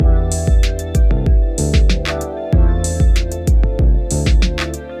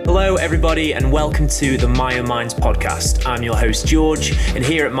everybody, and welcome to the Myo Minds podcast. I'm your host, George, and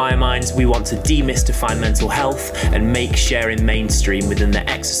here at Myo Minds, we want to demystify mental health and make sharing mainstream within the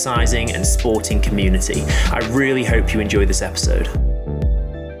exercising and sporting community. I really hope you enjoy this episode.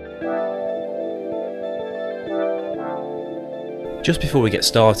 Just before we get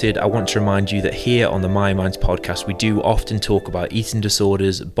started, I want to remind you that here on the Myo Minds podcast, we do often talk about eating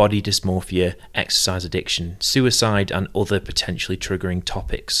disorders, body dysmorphia, exercise addiction, suicide, and other potentially triggering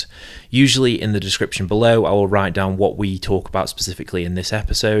topics. Usually in the description below, I will write down what we talk about specifically in this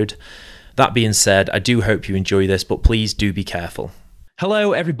episode. That being said, I do hope you enjoy this, but please do be careful.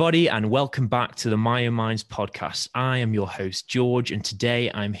 Hello, everybody, and welcome back to the Myo Minds podcast. I am your host, George, and today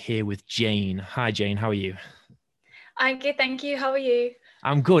I'm here with Jane. Hi, Jane. How are you? I'm good, thank you. How are you?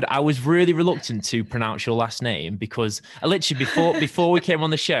 I'm good. I was really reluctant to pronounce your last name because I literally before we came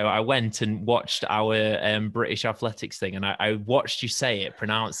on the show, I went and watched our British athletics thing, and I watched you say it,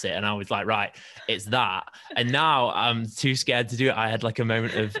 pronounce it, and I was like, right, it's that. And now I'm too scared to do it. I had like a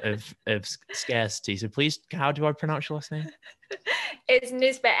moment of scarcity. So please, how do I pronounce your last name? It's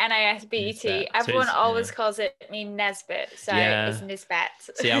Nisbet, Nisbet. Nisbet. Everyone always calls it me Nesbit, so it's Nisbet.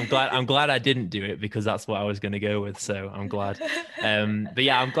 See, I'm glad I didn't do it because that's what I was going to go with. So I'm glad. But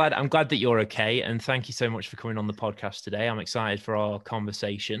yeah, I'm glad that you're okay, and thank you so much for coming on the podcast today. I'm excited for our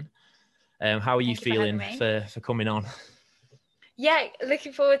conversation. How are you feeling for coming on? Yeah,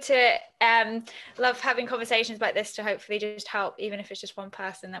 looking forward to it. Love having conversations like this to hopefully just help, even if it's just one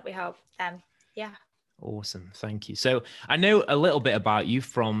person that we help. Yeah. Awesome. Thank you. So I know a little bit about you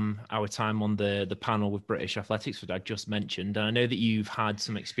from our time on the panel with British Athletics, which I just mentioned. And I know that you've had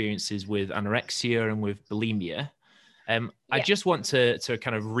some experiences with anorexia and with bulimia. I just want to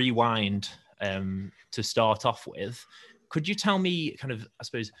kind of rewind to start off with. Could you tell me kind of, I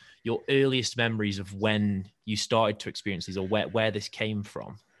suppose, your earliest memories of when you started to experience these, or where this came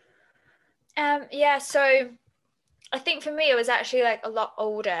from? So I think for me, it was actually like a lot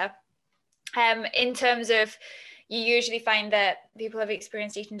older. In terms of, you usually find that people have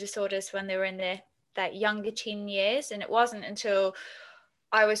experienced eating disorders when they were in that younger teen years, and it wasn't until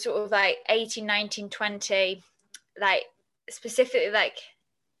I was sort of like 18, 19, 20, like specifically like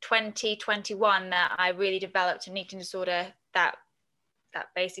 2021, that I really developed an eating disorder that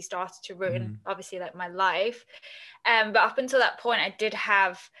basically started to ruin obviously like my life. But up until that point, I did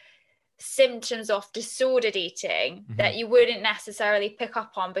have symptoms of disordered eating that you wouldn't necessarily pick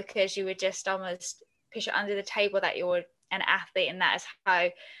up on because you would just almost push it under the table that you're an athlete and that is how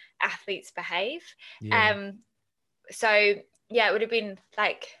athletes behave. So it would have been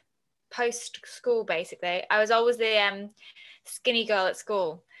like post school. Basically, I was always the skinny girl at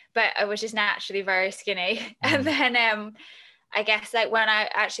school, but I was just naturally very skinny. And then I guess like when I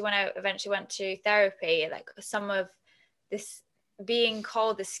eventually went to therapy, like some of this being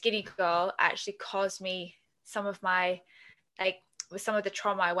called the skinny girl actually caused me some of my, like, with some of the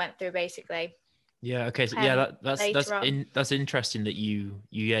trauma I went through, basically. Yeah. Okay. So that's interesting that you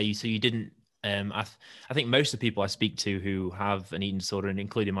didn't. I think most of the people I speak to who have an eating disorder, and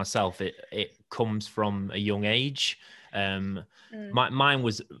including myself, it comes from a young age. Mine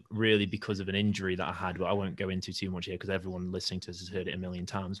was really because of an injury that I had, but I won't go into too much here because everyone listening to us has heard it a million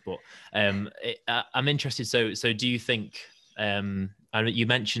times. But I'm interested. So do you think? You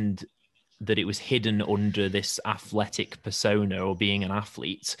mentioned that it was hidden under this athletic persona or being an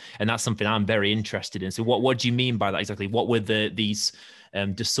athlete, and that's something I'm very interested in. So what do you mean by that exactly? What were these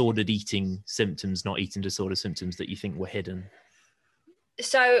disordered eating symptoms, not eating disorder symptoms, that you think were hidden?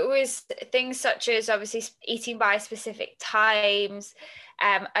 So it was things such as obviously eating by specific times,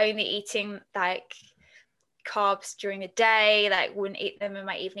 only eating like carbs during the day, like wouldn't eat them in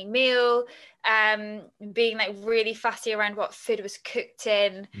my evening meal, being like really fussy around what food was cooked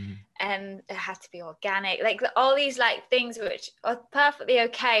in, and it had to be organic, like all these like things which are perfectly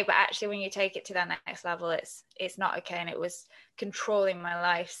okay, but actually when you take it to that next level, it's not okay, and it was controlling my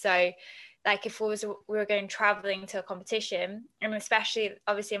life. So like if we were going traveling to a competition, and especially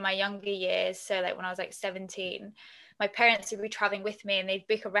obviously in my younger years, so like when I was like 17, my parents would be traveling with me and they'd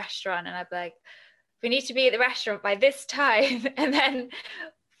book a restaurant, and I'd be like, we need to be at the restaurant by this time, and then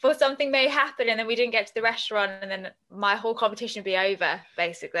for something may happen and then we didn't get to the restaurant, and then my whole competition would be over,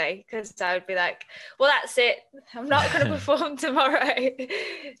 basically, because I would be like, well, that's it, I'm not going to perform tomorrow.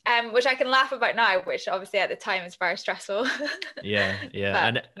 Which I can laugh about now, which obviously at the time is very stressful.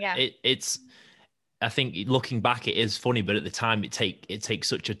 It's I think looking back, it is funny, but at the time it takes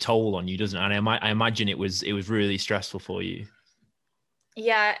such a toll on you, doesn't it? And I imagine it was really stressful for you.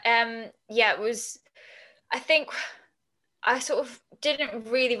 It was. I think I sort of didn't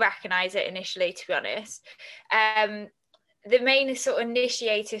really recognize it initially, to be honest. the main sort of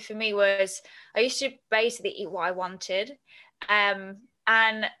initiator for me was I used to basically eat what I wanted. And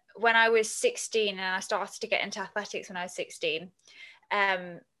when I was 16 and I started to get into athletics when I was 16,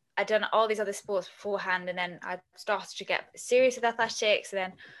 I'd done all these other sports beforehand, and then I started to get serious with athletics.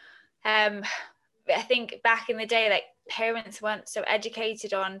 And then I think back in the day, like parents weren't so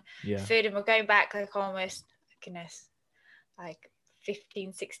educated on food, and we're going back like almost, goodness, like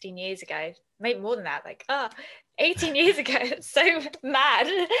 15, 16 years ago, maybe more than that, like 18 years ago. It's so mad.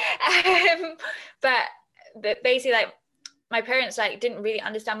 But basically, like my parents like didn't really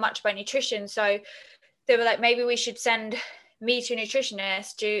understand much about nutrition, so they were like, maybe we should send me to a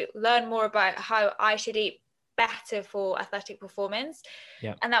nutritionist to learn more about how I should eat better for athletic performance.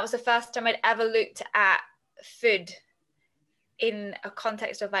 And that was the first time I'd ever looked at food in a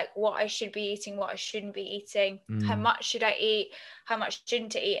context of like what I should be eating, what I shouldn't be eating, how much should I eat, how much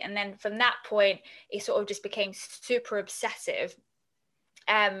shouldn't I eat. And then from that point, it sort of just became super obsessive.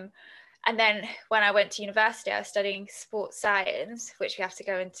 And then when I went to university, I was studying sports science, which we have to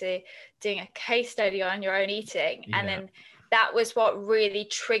go into doing a case study on your own eating. And then that was what really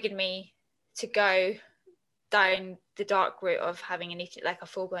triggered me to go down the dark route of having a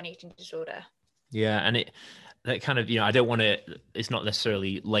full-blown eating disorder. Yeah, and that kind of, I don't want to, it's not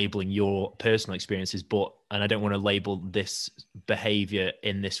necessarily labeling your personal experiences, and I don't want to label this behavior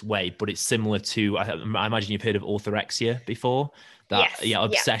in this way, but it's similar to, I imagine you've heard of orthorexia before, that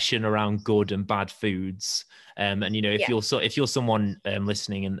obsession around good and bad foods. And if you're someone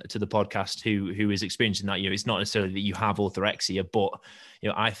listening to the podcast who is experiencing that, it's not necessarily that you have orthorexia, but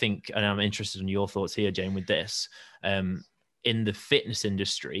I think, and I'm interested in your thoughts here, Jane, with this. In the fitness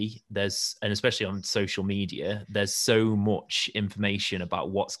industry, and especially on social media, there's so much information about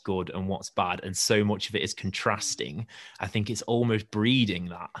what's good and what's bad, and so much of it is contrasting. I think it's almost breeding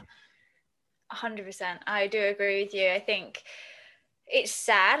that. 100%. I do agree with you. I think it's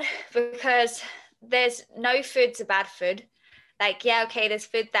sad because there's no food's a bad food. Like, there's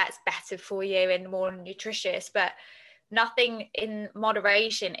food that's better for you and more nutritious, but nothing in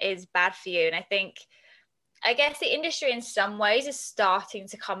moderation is bad for you. And I guess the industry in some ways is starting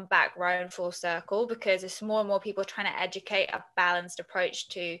to come back round full circle, because there's more and more people trying to educate a balanced approach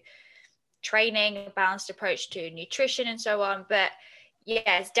to training, a balanced approach to nutrition and so on. But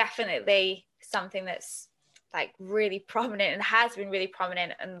it's definitely something that's like really prominent and has been really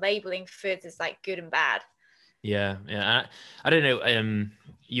prominent, and labeling foods as like good and bad. Yeah. I don't know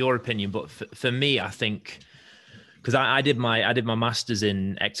your opinion, but for me, I think, because I did my master's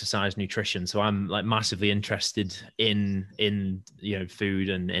in exercise nutrition, so I'm like massively interested in food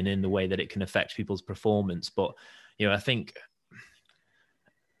and in the way that it can affect people's performance. But I think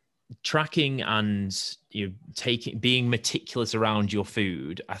tracking and being meticulous around your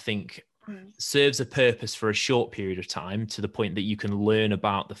food, I think serves a purpose for a short period of time, to the point that you can learn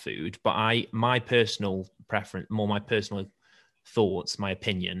about the food. But my personal preference, more my personal thoughts, my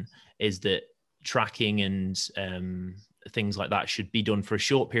opinion is that tracking and things like that should be done for a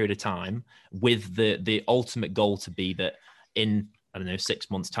short period of time, with the ultimate goal to be that in, I don't know,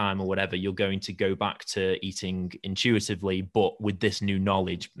 6 months time or whatever, you're going to go back to eating intuitively, but with this new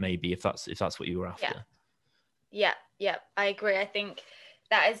knowledge, maybe, if that's what you were after. Yeah, I agree. I think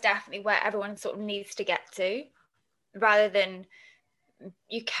that is definitely where everyone sort of needs to get to, rather than,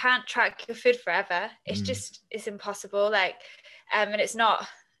 you can't track your food forever. It's impossible. Like, and it's not,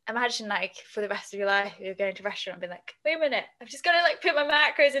 imagine like for the rest of your life, you're going to a restaurant and being like, wait a minute, I've just got to like put my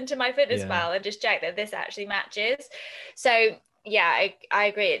macros into my fitness pal and just check that this actually matches. So I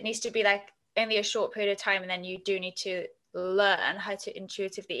agree. It needs to be like only a short period of time, and then you do need to learn how to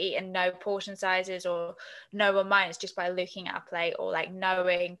intuitively eat and know portion sizes, or know amounts just by looking at a plate, or like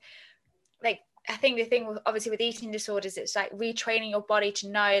knowing, like, I think the thing obviously with eating disorders, it's like retraining your body to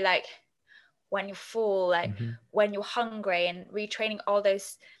know like when you're full, like when you're hungry, and retraining all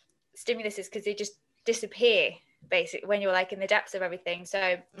those stimuluses, because they just disappear basically when you're like in the depths of everything. So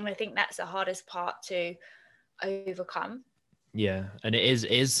I think that's the hardest part to overcome. Yeah, and it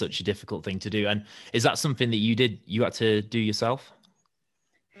is such a difficult thing to do. And is that something that you had to do yourself?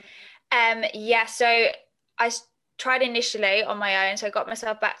 So I tried initially on my own, so I got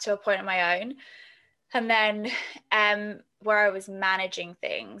myself back to a point on my own, and then where I was managing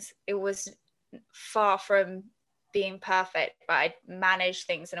things, it was far from being perfect, but I managed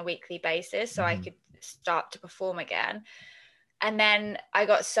things on a weekly basis so I could start to perform again. And then I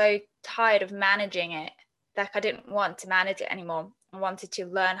got so tired of managing it, like I didn't want to manage it anymore. I wanted to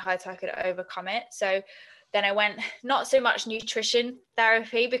learn how I could overcome it. So then I went, not so much nutrition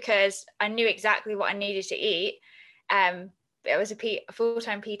therapy, because I knew exactly what I needed to eat, it was a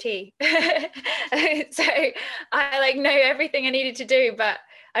full-time PT. So I like know everything I needed to do, but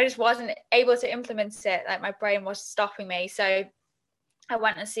I just wasn't able to implement it. Like my brain was stopping me. So I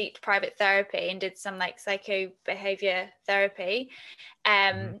went and sought private therapy and did some like psycho behavior therapy.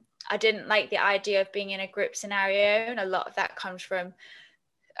 I didn't like the idea of being in a group scenario, and a lot of that comes from,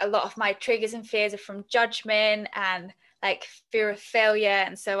 a lot of my triggers and fears are from judgment and like fear of failure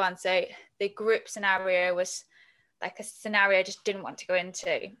and so on. So the group scenario was like a scenario I just didn't want to go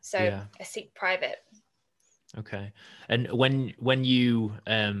into. So I seek private. Okay. And when you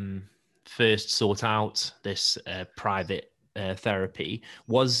first sought out this private therapy,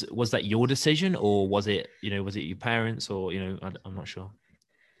 was that your decision, or was it your parents, or I'm not sure.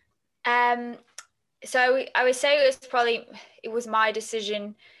 So I would say it was my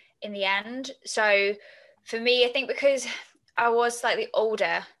decision in the end. So for me, I think because I was slightly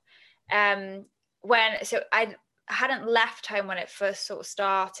older, I hadn't left home when it first sort of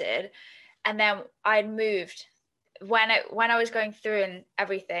started, and then I'd moved when I was going through and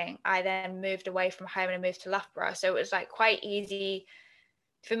everything. I then moved away from home and I moved to Loughborough, so it was like quite easy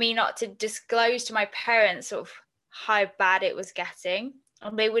for me not to disclose to my parents sort of how bad it was getting.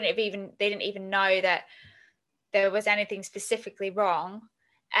 And they didn't even know that there was anything specifically wrong.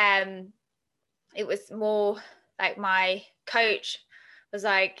 It was more like my coach was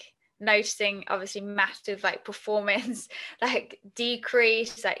like noticing obviously massive like performance like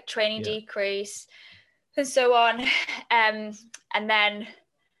decrease, like training decrease and so on. And then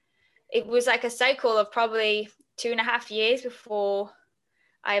it was like a cycle of probably 2.5 years before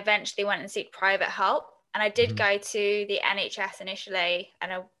I eventually went and sought private help. And I did go to the NHS initially.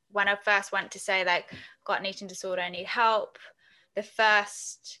 And when I first went to say, like, got an eating disorder, I need help, the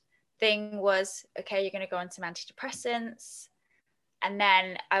first thing was, okay, you're going to go on some antidepressants. And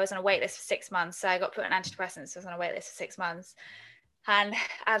then I was on a wait list for 6 months. So I got put on antidepressants. I was on a wait list for 6 months. And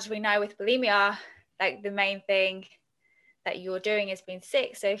as we know with bulimia, like the main thing that you're doing is being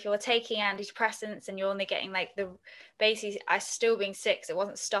sick. So if you're taking antidepressants and you're only getting like basically I still being sick, so it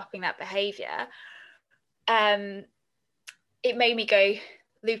wasn't stopping that behavior. It made me go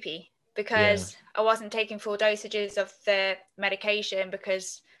loopy because I wasn't taking full dosages of the medication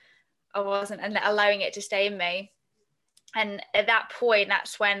because I wasn't allowing it to stay in me. And at that point,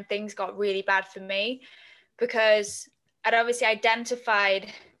 that's when things got really bad for me, because I'd obviously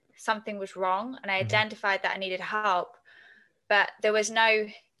identified something was wrong and I identified that I needed help, but there was no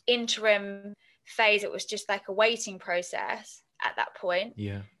interim phase. It was just like a waiting process at that point.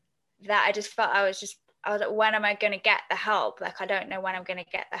 That I just felt I was like, when am I going to get the help? Like, I don't know when I'm going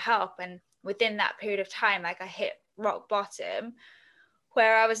to get the help. And within that period of time, like I hit rock bottom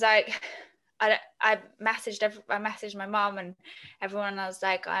where I was like, I messaged my mom and everyone. I was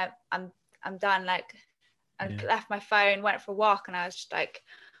like, I'm done. Like, I left my phone, went for a walk, and I was just like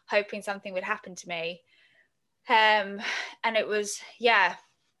hoping something would happen to me. And it was,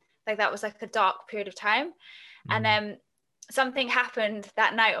 like that was like a dark period of time. And then something happened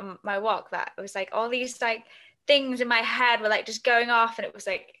that night on my walk that it was like all these like things in my head were like just going off, and it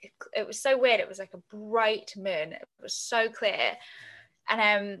was so weird. It was like a bright moon. It was so clear.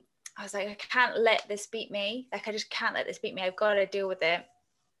 And I was like, I can't let this beat me. Like, I just can't let this beat me. I've got to deal with it.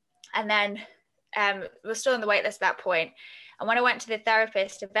 And then we're still on the wait list at that point. And when I went to the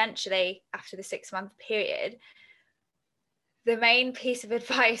therapist eventually after the 6-month period, the main piece of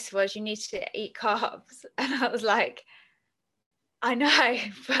advice was you need to eat carbs. And I was like, I know,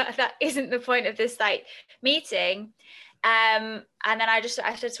 but that isn't the point of this like meeting. And then I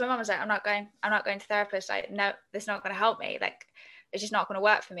said to my mom, I was like, I'm not going to therapist. Like, no, this is not going to help me. Like, it's just not going to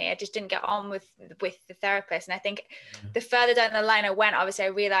work for me. I just didn't get on with the therapist. And I think the further down the line I went, obviously I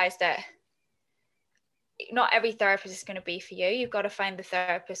realized that not every therapist is going to be for you. You've got to find the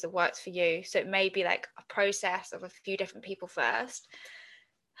therapist that works for you. So it may be like a process of a few different people first.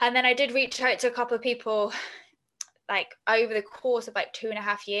 And then I did reach out to a couple of people like over the course of like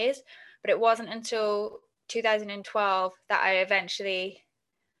 2.5 years, but it wasn't until 2012 that I eventually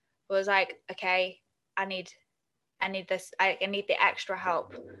was like, okay, I need this. I need the extra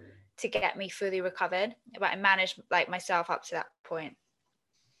help to get me fully recovered. But I managed like myself up to that point.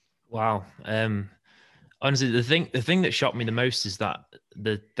 Wow. Honestly, the thing that shocked me the most is that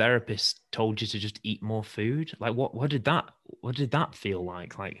the therapist told you to just eat more food. Like, what did that feel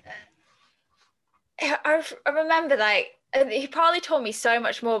like? Like, I remember, like, he probably told me so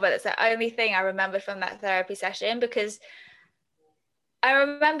much more, but it's the only thing I remember from that therapy session, because I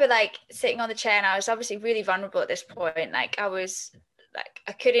remember like sitting on the chair, and I was obviously really vulnerable at this point. Like, I was like,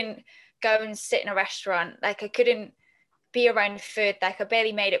 I couldn't go and sit in a restaurant. Like, I couldn't be around food. Like, I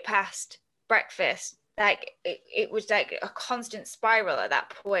barely made it past breakfast like it was like a constant spiral at that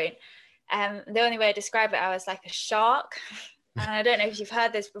point. The only way I describe it, I was like a shark. And I don't know if you've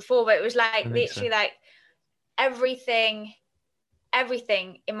heard this before, but it was like literally so. Like everything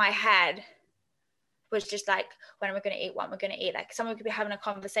in my head was just like, when am I going to eat? What am I going to eat? Like someone could be having a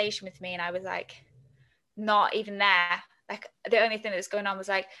conversation with me and I was like, not even there. Like the only thing that was going on was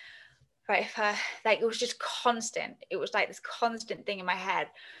like, right, like it was just constant. It was like this constant thing in my head.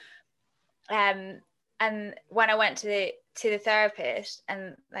 And when I went to the therapist,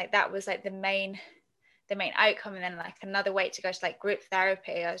 and like that was like the main outcome, and then like another way to go to like group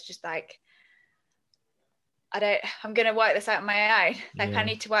therapy, I was just like, I'm gonna work this out on my own. Like I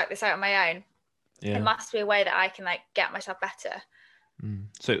need to work this out on my own. There must be a way that I can like get myself better.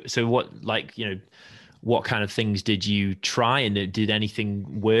 So what, like, you know, what kind of things did you try, and did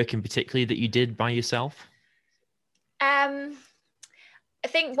anything work in particular that you did by yourself? I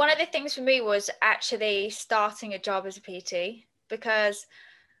think one of the things for me was actually starting a job as a PT, because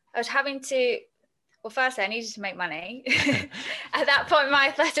I was having to, well, firstly, I needed to make money. At that point, my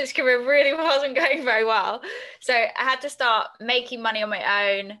athletics career really wasn't going very well. So I had to start making money on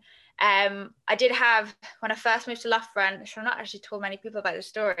my own. I did have, when I first moved to Loughborough, which I've not actually told many people about the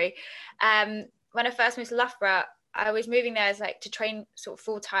story, when I first moved to Loughborough, I was moving there as like to train sort of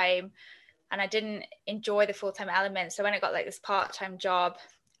full-time, and I didn't enjoy the full-time element. So when I got like this part-time job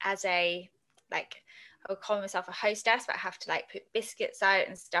as a, like, I would call myself a hostess, but I have to like put biscuits out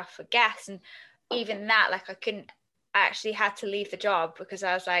and stuff for guests. And even that, like I actually had to leave the job because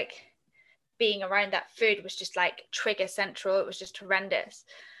I was like, being around that food was just like trigger central. It was just horrendous.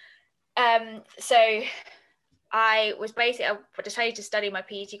 So I decided to study my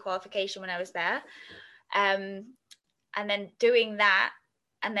PET qualification when I was there. And then doing that,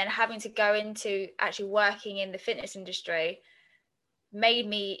 and then having to go into actually working in the fitness industry made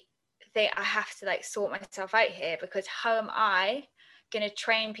me think I have to like sort myself out here, because how am I going to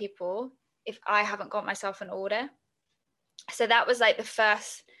train people if I haven't got myself in order? So that was like the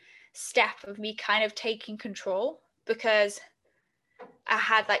first step of me kind of taking control, because I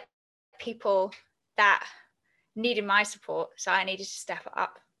had like people that needed my support, so I needed to step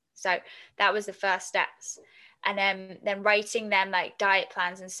up. So that was the first steps. And then writing them like diet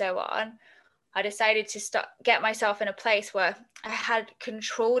plans and so on, I decided to get myself in a place where I had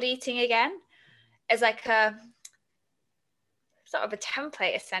controlled eating again, as like a sort of a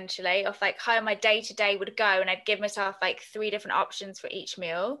template essentially of like how my day-to-day would go. And I'd give myself like 3 different options for each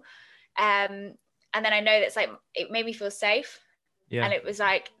meal. And then I know that's like, it made me feel safe. Yeah. And it was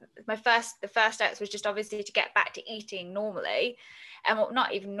like the first steps was just obviously to get back to eating normally, and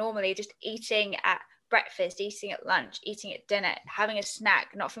not even normally, just eating at breakfast, eating at lunch, eating at dinner, having a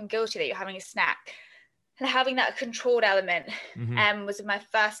snack, not feeling guilty that you're having a snack, and having that controlled element was my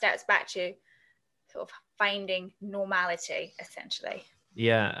first steps back to sort of finding normality essentially.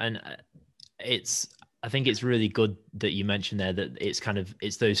 Yeah. And I think it's really good that you mentioned there that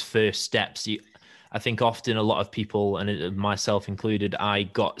it's those first steps. I think often a lot of people, and myself included, I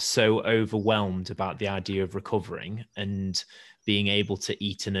got so overwhelmed about the idea of recovering and being able to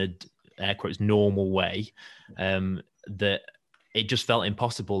eat in a air quotes normal way, that it just felt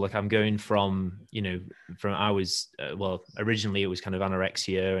impossible. Like I'm going from I was originally it was kind of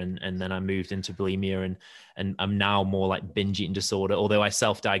anorexia, and then I moved into bulimia, and I'm now more like binge eating disorder, although I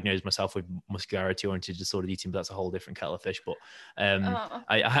self-diagnosed myself with muscularity oriented disordered eating, but that's a whole different kettle of fish. But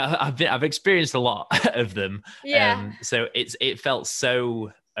I've experienced a lot of them. So it felt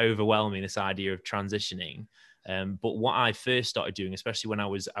so overwhelming, this idea of transitioning. But what I first started doing, especially when I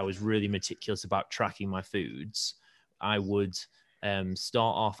was really meticulous about tracking my foods, I would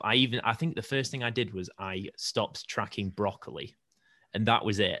start off. I think the first thing I did was I stopped tracking broccoli, and that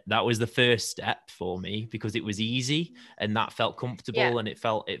was it. That was the first step for me, because it was easy and that felt comfortable, and it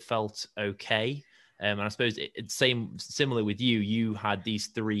felt okay. And I suppose similar with you. You had these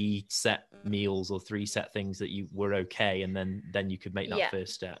 3 set meals or 3 set things that you were okay, and then you could make that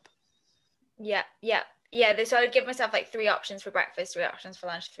first step. Yeah. So I would give myself like 3 options for breakfast, 3 options for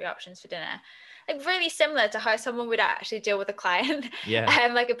lunch, 3 options for dinner. Like really similar to how someone would actually deal with a client,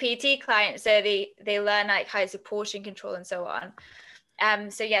 like a PT client. So they learn like how to portion control and so on.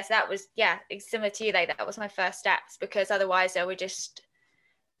 So yes, that was similar to you. Like that was my first steps, because otherwise I would just,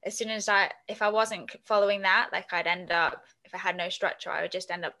 as soon as if I wasn't following that, like I'd end up, if I had no structure, I would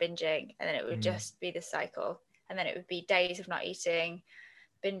just end up binging, and then it would just be the cycle, and then it would be days of not eating,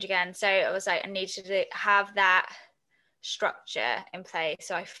 binge again. So it was like I needed to have that structure in place,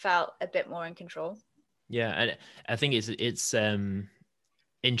 so I felt a bit more in control. Yeah, and I think it's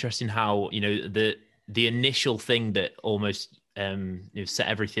interesting how the initial thing that almost set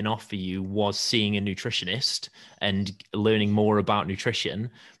everything off for you was seeing a nutritionist and learning more about nutrition.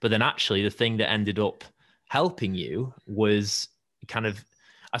 But then actually the thing that ended up helping you was kind of,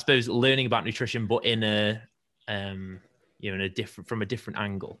 I suppose, learning about nutrition, but in a, in a different, from a different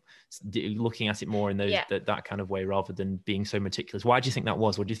angle, looking at it more in those, that kind of way, rather than being so meticulous. Why do you think that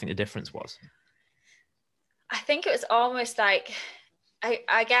was? What do you think the difference was? I think it was almost like,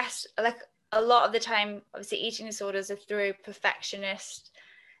 I guess, like a lot of the time, obviously eating disorders are through perfectionist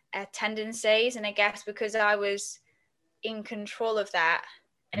tendencies. And I guess because I was in control of that,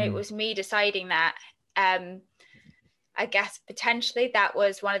 and it was me deciding that, I guess potentially that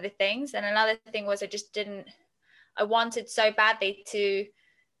was one of the things. And another thing was I wanted so badly to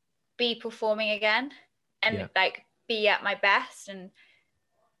be performing again and like be at my best. And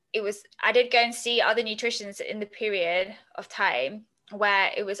I did go and see other nutritionists in the period of time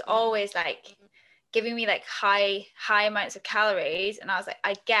where it was always like giving me like high amounts of calories. And I was like,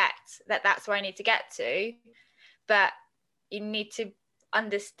 I get that that's where I need to get to, but you need to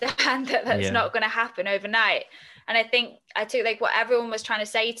understand that that's not going to happen overnight. And I think I took like what everyone was trying to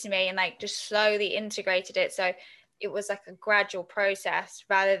say to me and like just slowly integrated it. So it was like a gradual process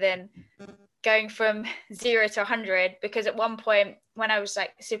rather than going from 0 to 100. Because at one point when I was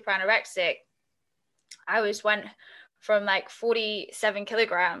like super anorexic, I went from like 47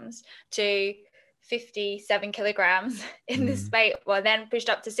 kilograms to 57 kilograms in the space, well, then pushed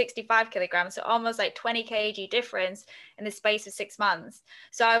up to 65 kilograms. So almost like 20 kg difference in the space of 6 months.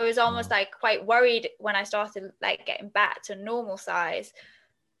 So I was almost like quite worried when I started like getting back to normal size,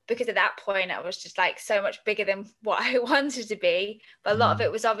 because at that point I was just like so much bigger than what I wanted to be. But a lot of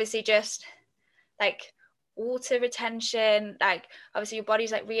it was obviously just like water retention, like obviously your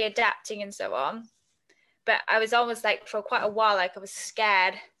body's like readapting and so on. But I was almost like for quite a while, like I was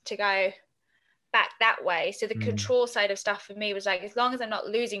scared to go back that way. So the control side of stuff for me was like, as long as I'm not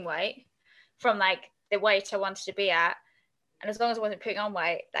losing weight from like the weight I wanted to be at, and as long as I wasn't putting on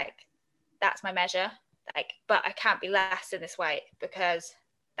weight, like that's my measure. Like, but I can't be less than this weight, because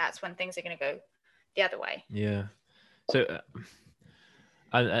that's when things are going to go the other way. Yeah. So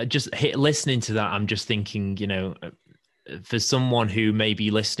listening to that, I'm just thinking, for someone who may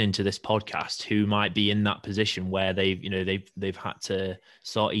be listening to this podcast, who might be in that position where they've had to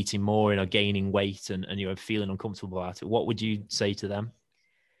start eating more and are gaining weight and feeling uncomfortable about it, what would you say to them?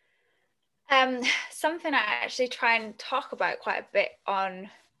 Something I actually try and talk about quite a bit on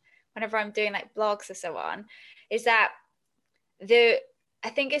whenever I'm doing like blogs or so on, is that I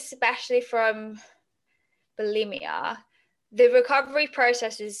think especially from bulimia, the recovery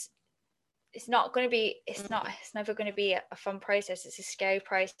process it's never going to be a fun process. It's a scary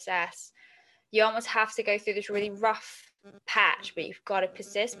process. You almost have to go through this really rough patch, but you've got to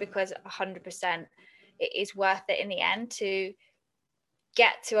persist, because 100% it is worth it in the end to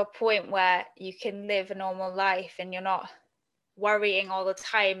get to a point where you can live a normal life and you're not worrying all the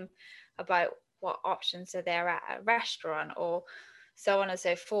time about what options are there at a restaurant or so on and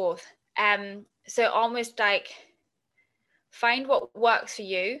so forth. So almost like find what works for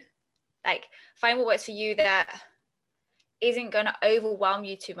you. Like find what works for you that isn't going to overwhelm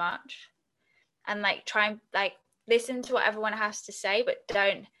you too much, and like try and like listen to what everyone has to say, but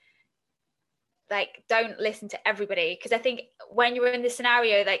don't listen to everybody. Because I think when you're in this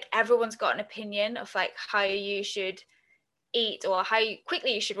scenario, like everyone's got an opinion of like how you should eat or how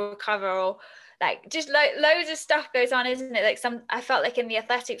quickly you should recover, or like just loads of stuff goes on, isn't it? Like I felt like in the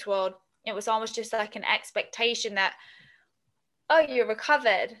athletics world, it was almost just like an expectation that, oh, you're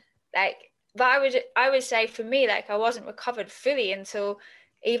recovered. Like, but I would say for me, like I wasn't recovered fully until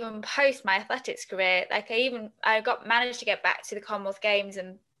even post my athletics career. Like I managed to get back to the Commonwealth Games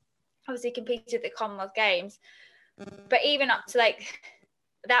and obviously competed at the Commonwealth Games. But even up to like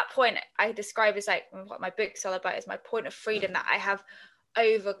that point, I describe as like what my book's all about, is my point of freedom, that I have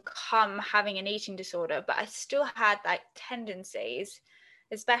overcome having an eating disorder, but I still had like tendencies,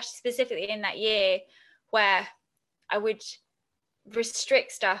 especially specifically in that year, where I would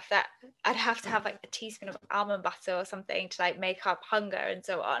restrict stuff, that I'd have to have like a teaspoon of almond butter or something to like make up hunger and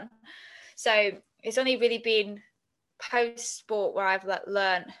so on. So it's only really been post sport where I've like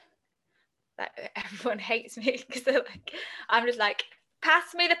learned that everyone hates me, because they're like, I'm just like,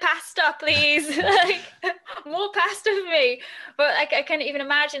 pass me the pasta, please. Like more pasta for me. But like I can't even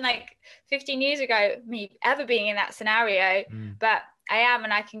imagine like 15 years ago me ever being in that scenario. But I am,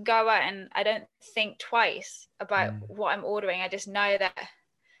 and I can go out and I don't think twice about what I'm ordering. I just know that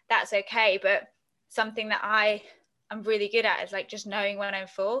that's okay. But something that I'm really good at is like just knowing when I'm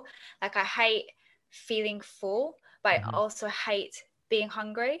full. Like I hate feeling full, but I also hate being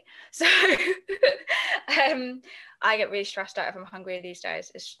hungry. So I get really stressed out if I'm hungry these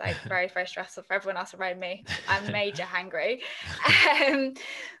days. It's like very, very stressful for everyone else around me. I'm major hangry.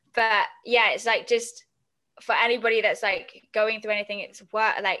 But yeah, it's like, just for anybody that's like going through anything, it's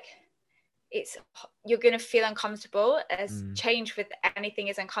work, like you're going to feel uncomfortable, as change with anything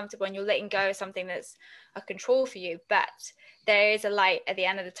is uncomfortable, and you're letting go of something that's a control for you, but there is a light at the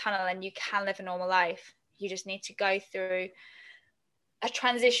end of the tunnel and you can live a normal life. You just need to go through a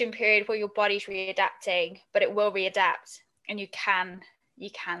transition period where your body's readapting, but it will readapt, and you can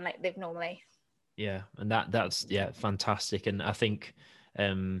like live normally. Yeah, and that's fantastic. And I think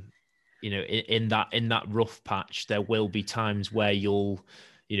in that rough patch, there will be times where you'll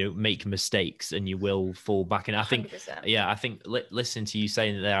make mistakes and you will fall back. And I think 100%. I think listening to you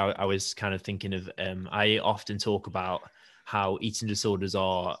saying that, I was kind of thinking of I often talk about how eating disorders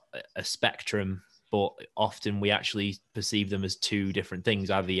are a spectrum, but often we actually perceive them as two different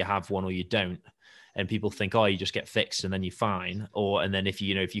things. Either you have one or you don't. And people think, oh, you just get fixed and then you're fine. And then if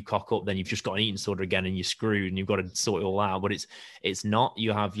you cock up, then you've just got an eating disorder again and you're screwed and you've got to sort it all out. But it's not.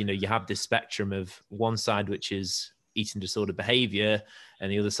 You have this spectrum of one side, which is eating disorder behavior,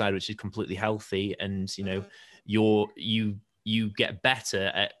 and the other side, which is completely healthy. And you get better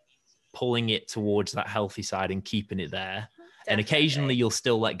at pulling it towards that healthy side and keeping it there. Definitely. And occasionally you'll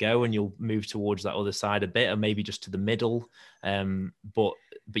still let go and you'll move towards that other side a bit, or maybe just to the middle. But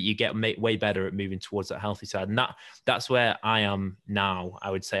you get way better at moving towards that healthy side. And that's where I am now.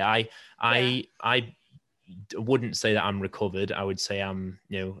 I would say I wouldn't say that I'm recovered. I would say I'm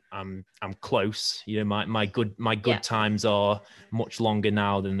close. My good times are much longer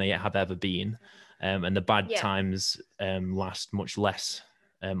now than they have ever been. And the bad times last much less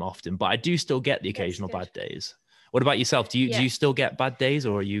often, but I do still get the occasional bad days. What about yourself? Do you still get bad days,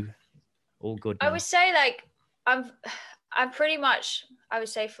 or are you all good now? I would say like I'm pretty much, I would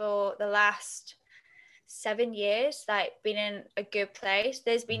say, for the last 7 years, like, been in a good place.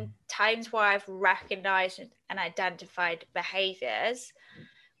 There's been times where I've recognized and identified behaviors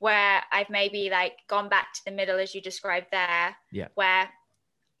where I've maybe like gone back to the middle, as you described there, where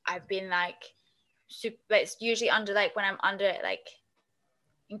I've been like it's usually under like when I'm under like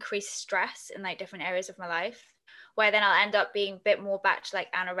increased stress in like different areas of my life, where then I'll end up being a bit more back to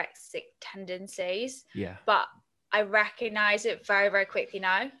like anorexic tendencies. But I recognize it very, very quickly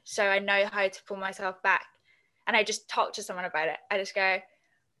now. So I know how to pull myself back. And I just talk to someone about it. I just go,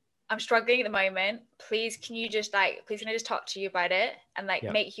 I'm struggling at the moment. Please, can I just talk to you about it and like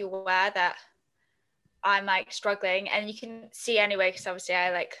make you aware that I'm like struggling? And you can see anyway, because obviously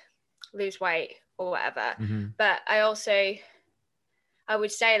I like lose weight or whatever. But I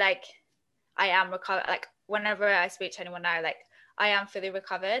would say like I am recovered. Like whenever I speak to anyone now, like I am fully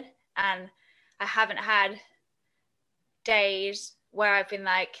recovered, and I haven't had days where I've been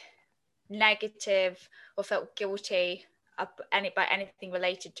like negative or felt guilty about anything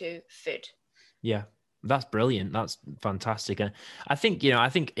related to food. Yeah, that's brilliant. That's fantastic. And I think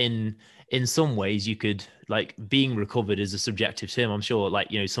in some ways you could, like, being recovered is a subjective term. I'm sure, like,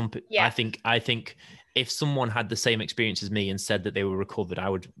 I think if someone had the same experience as me and said that they were recovered, I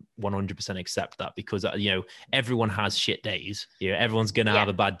would 100% accept that, because everyone has shit days. Everyone's going to have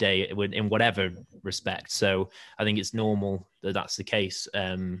a bad day in whatever respect. So I think it's normal that that's the case.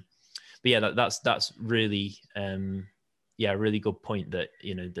 But yeah, that's really a really good point. That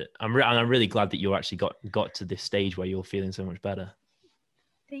that I'm really glad that you actually got to this stage where you're feeling so much better.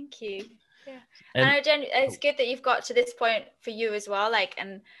 Thank you. Yeah, and it's good that you've got to this point for you as well. Like,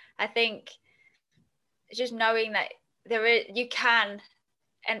 and I think just knowing that you can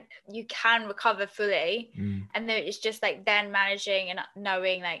recover fully, and then it's just like then managing and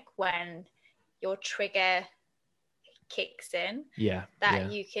knowing like when your trigger kicks in,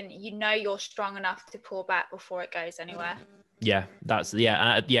 that you can you're strong enough to pull back before it goes anywhere.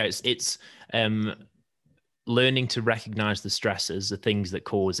 It's learning to recognize the stressors, the things that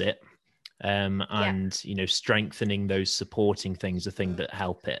cause it, and strengthening those supporting things, the thing that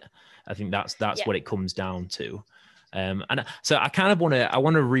help it. I think that's what it comes down to. And so I kind of want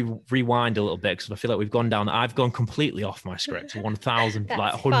to rewind a little bit, because I feel like I've gone completely off my script, 1,000,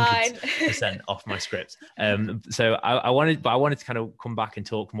 like 100% off my script. So I wanted to kind of come back and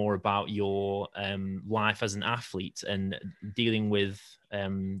talk more about your life as an athlete and dealing with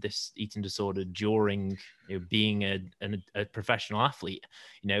this eating disorder during being a professional athlete,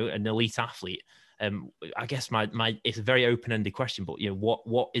 an elite athlete. I guess it's a very open-ended question, but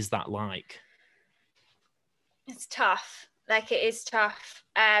what is that like? It's tough. Like, it is tough.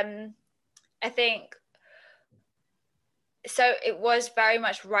 I think so. It was very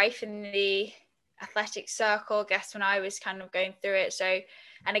much rife in the athletic circle, I guess, when I was kind of going through it. So,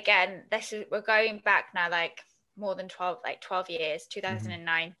 and again, we're going back now like more than 12 years,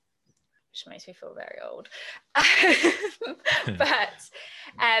 2009, which makes me feel very old. But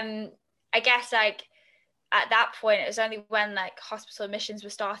I guess like at that point, it was only when like hospital admissions were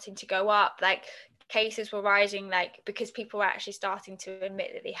starting to go up, like cases were rising, like because people were actually starting to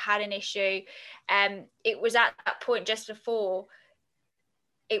admit that they had an issue. It was at that point, just before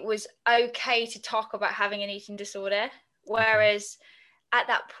it was okay to talk about having an eating disorder, whereas at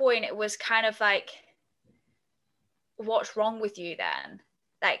that point it was kind of like, what's wrong with you then?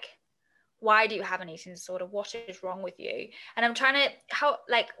 Like, why do you have an eating disorder? What is wrong with you? And I'm trying to,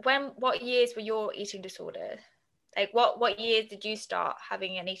 what years were your eating disorder? Like what years did you start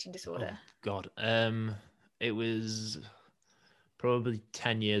having an eating disorder? Oh God. It was probably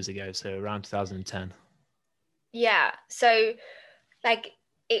 10 years ago, so around 2010. Yeah. So like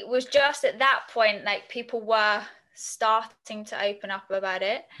it was just at that point, like people were starting to open up about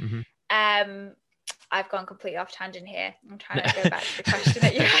it. I've gone completely off tangent here. I'm trying to go back to the question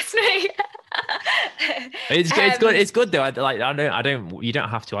that you asked me. It's good. It's good though. I don't. You don't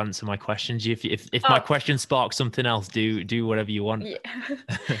have to answer my questions. If my question sparks something else, do whatever you want. Yeah.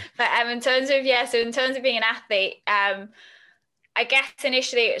 But in terms of being an athlete, I guess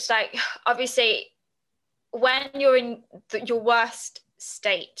initially it's like, obviously when you're in your worst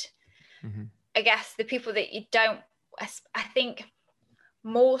state, I guess the people that you don't, I think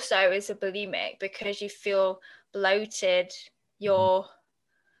more so is a bulimic, because you feel bloated, you're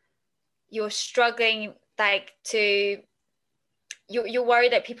struggling, like you're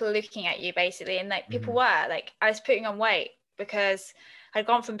worried that people are looking at you basically, and like people were like, I was putting on weight because I'd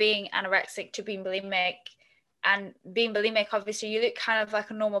gone from being anorexic to being bulimic, and being bulimic, obviously you look kind of like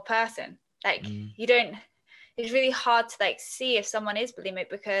a normal person, like you don't, it's really hard to like see if someone is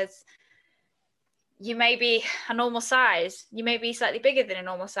bulimic, because you may be a normal size, you may be slightly bigger than a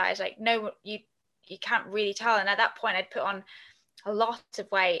normal size, like no, you can't really tell. And at that point I'd put on a lot of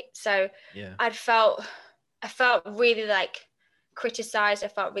weight, so yeah, I felt really like criticized, I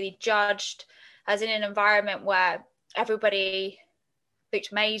felt really judged. I was in an environment where everybody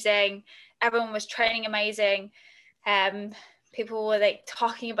looked amazing, everyone was training amazing, people were like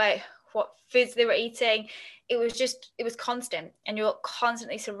talking about what foods they were eating. It was constant, and you're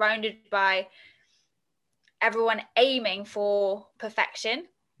constantly surrounded by everyone aiming for perfection.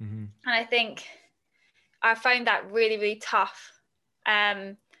 And I think I found that really, really tough,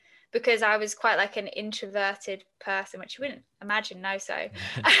 because I was quite like an introverted person, which you wouldn't imagine now, so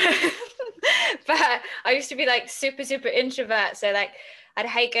but I used to be like super introvert, so like I'd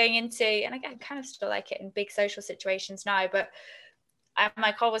hate going into, and I kind of still like it in big social situations now, but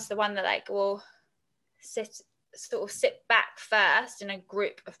my call was the one that like will sit back first in a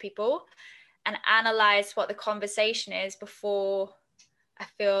group of people and analyze what the conversation is before I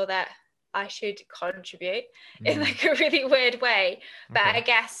feel that I should contribute in like a really weird way. But I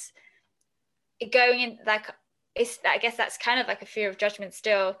guess going in, like, I guess that's kind of like a fear of judgment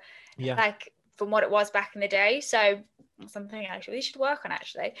still, like from what it was back in the day. So something I really should work on,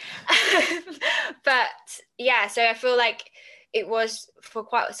 actually. But yeah, so I feel like it was for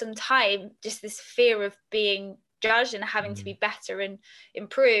quite some time just this fear of being judged and having to be better and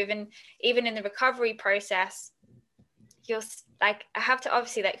improve. And even in the recovery process, you're like, I have to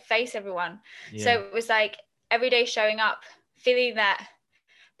obviously like face everyone. So it was like every day showing up feeling that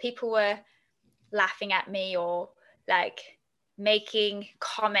people were laughing at me or like making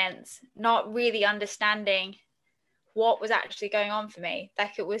comments, not really understanding what was actually going on for me.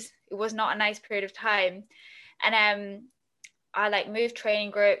 Like it was not a nice period of time. And I like moved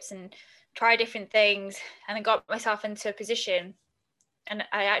training groups and tried different things, and then got myself into a position. And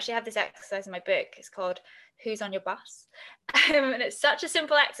I actually have this exercise in my book. It's called Who's on Your Bus? And it's such a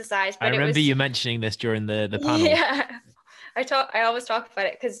simple exercise. But I remember you mentioning this during the panel. Yeah, I always talk about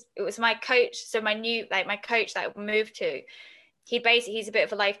it because it was my coach. So my coach that I moved to, he's a bit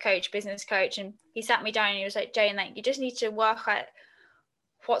of a life coach, business coach, and he sat me down and he was like, Jane, like you just need to work at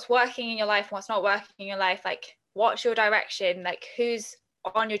what's working in your life and what's not working in your life. Like, what's your direction? Like, who's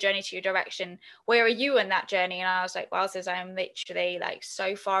on your journey to your direction? Where are you in that journey? And I was like, well, says I'm literally like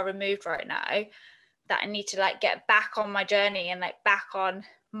so far removed right now that I need to like get back on my journey and like back on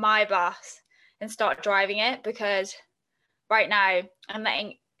my bus and start driving it, because right now I'm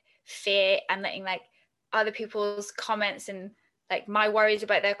letting fear and letting like other people's comments and like my worries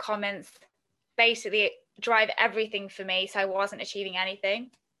about their comments basically drive everything for me. So I wasn't achieving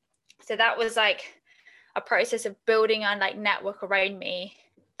anything. So that was like a process of building a like network around me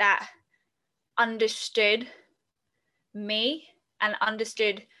that understood me and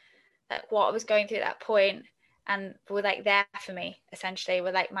understood like what I was going through at that point, and were like there for me, essentially,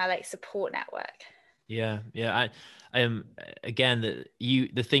 were like my like support network. Yeah. Again,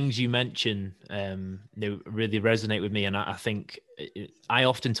 the things you mention, they really resonate with me, and I think I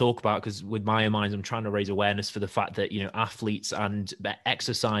often talk about, because with my minds, I'm trying to raise awareness for the fact that, you know, athletes and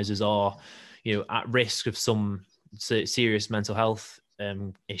exercisers are, you know, at risk of some serious mental health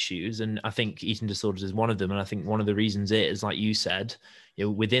issues, and I think eating disorders is one of them. And I think one of the reasons is, like you said, you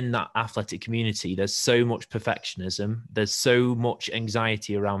know, within that athletic community, there's so much perfectionism, there's so much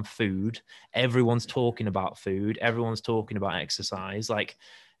anxiety around food. Everyone's talking about food, everyone's talking about exercise. Like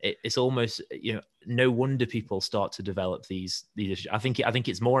it's almost, you know, no wonder people start to develop these issues. I think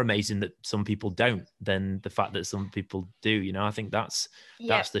it's more amazing that some people don't than the fact that some people do. You know, I think that's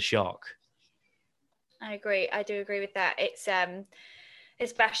the shock. I agree. I do agree with that. It's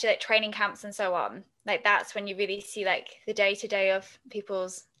especially like training camps and so on. Like that's when you really see like the day-to-day of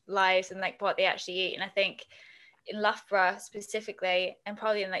people's lives and like what they actually eat. And I think in Loughborough specifically, and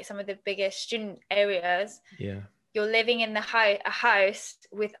probably in like some of the biggest student areas, you're living in a house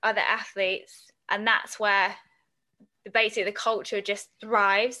with other athletes, and that's where basically the culture just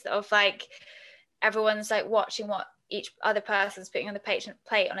thrives, of like everyone's like watching what each other person's putting on the patient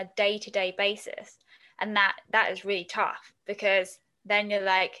plate on a day-to-day basis. And that is really tough, because then you're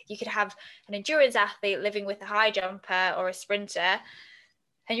like, you could have an endurance athlete living with a high jumper or a sprinter,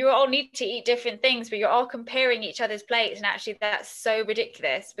 and you all need to eat different things, but you're all comparing each other's plates. And actually that's so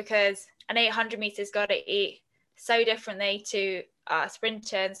ridiculous, because an 800 meters got to eat so differently to a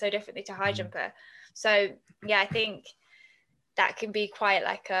sprinter and so differently to high jumper. So yeah, I think that can be quite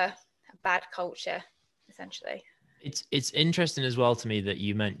like a bad culture, essentially. It's interesting as well to me that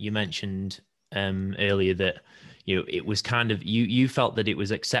you mentioned earlier that, you know, it was kind of, you felt that it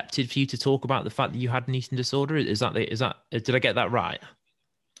was accepted for you to talk about the fact that you had an eating disorder. Is that did I get that right?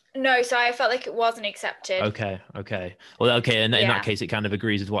 No, so I felt like it wasn't accepted. Okay. Well, okay, and in that case, it kind of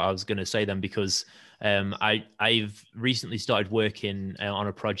agrees with what I was going to say then, because I've recently started working on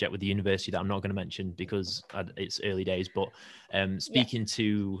a project with the university that I'm not going to mention because it's early days, but speaking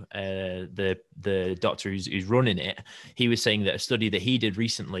to the doctor who's running it, he was saying that a study that he did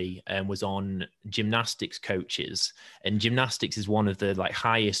recently was on gymnastics coaches, and gymnastics is one of the like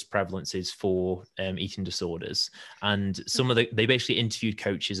highest prevalences for eating disorders. And they basically interviewed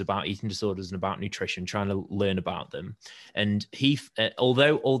coaches about eating disorders and about nutrition, trying to learn about them. And he,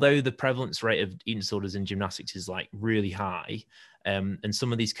 although the prevalence rate of eating disorders in gymnastics is like really high, and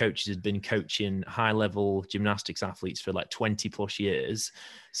some of these coaches had been coaching high level gymnastics athletes for like 20 plus years,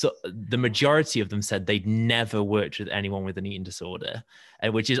 so the majority of them said they'd never worked with anyone with an eating disorder,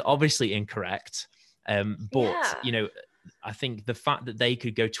 which is obviously incorrect. But you know, I think the fact that they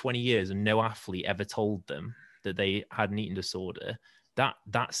could go 20 years and no athlete ever told them that they had an eating disorder,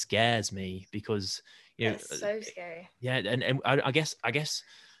 that scares me, because, you know, that's so scary. Yeah. And I guess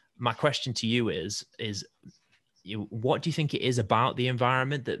my question to you is, what do you think it is about the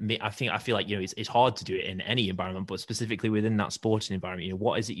environment that I feel like, you know, it's hard to do it in any environment, but specifically within that sporting environment, you know,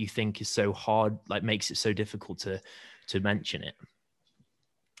 what is it you think is so hard, like makes it so difficult to mention it?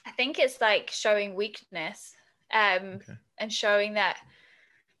 I think it's like showing weakness, and showing that,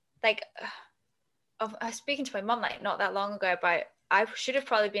 like, I was speaking to my mom like not that long ago about, I should have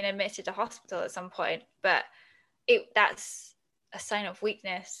probably been admitted to hospital at some point, but that's a sign of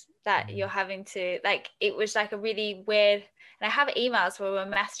weakness that you're having to, like, it was like a really weird, and I have emails where we're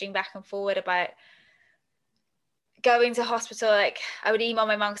messaging back and forward about going to hospital. Like I would email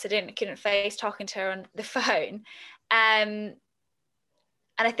my mom because I couldn't face talking to her on the phone. And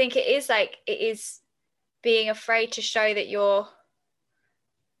I think it is being afraid to show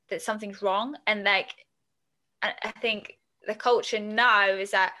that something's wrong. And like, I think the culture now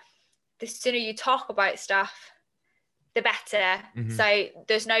is that the sooner you talk about stuff, the better. So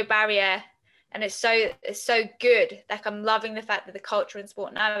there's no barrier, and it's so good. Like I'm loving the fact that the culture in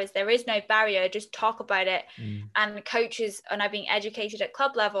sport now is there is no barrier, just talk about it. And coaches are now being educated at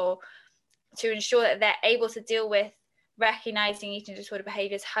club level to ensure that they're able to deal with recognizing eating disorder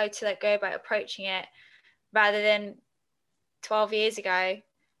behaviors, how to like go about approaching it, rather than 12 years ago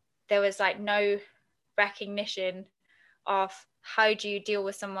there was like no recognition of how do you deal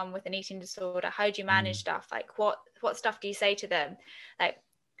with someone with an eating disorder, how do you manage stuff, like what stuff do you say to them, like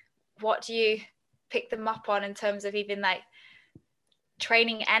what do you pick them up on in terms of even like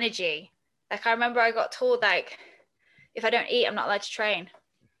training energy. Like I remember I got told like if I don't eat I'm not allowed to train.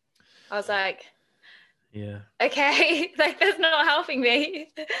 I was like, yeah, okay, like that's not helping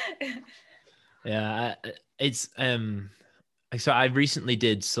me. Yeah, it's So I recently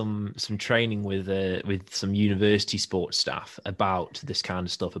did some training with some university sports staff about this kind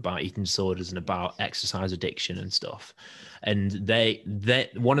of stuff, about eating disorders and about exercise addiction and stuff. And they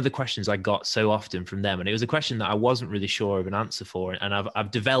one of the questions I got so often from them, and it was a question that I wasn't really sure of an answer for, and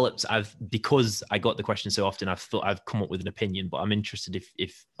because I got the question so often, I've come up with an opinion, but I'm interested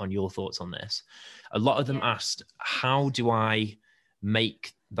if on your thoughts on this. A lot of them asked, how do I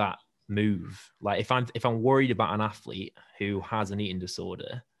make that move? Like if I'm worried about an athlete who has an eating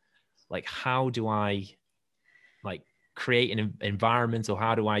disorder, like how do I like create an environment, or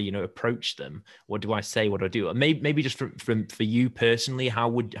how do I approach them? What do I say? What do I do? Maybe just for you personally, how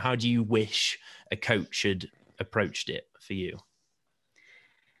do you wish a coach had approached it for you?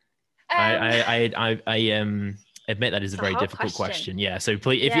 I admit that is a very difficult question. Yeah, so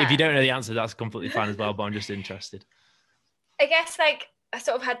please, if you don't know the answer, that's completely fine as well, but I'm just interested. I guess like I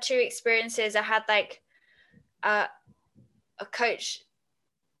sort of had two experiences. I had like a coach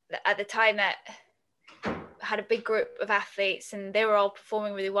at the time that had a big group of athletes and they were all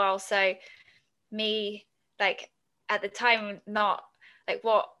performing really well. So me, like at the time, not like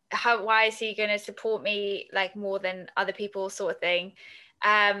why is he going to support me like more than other people, sort of thing.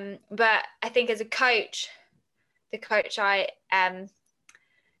 But I think as a coach, the coach that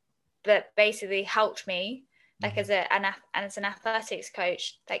basically helped me, like as an athletics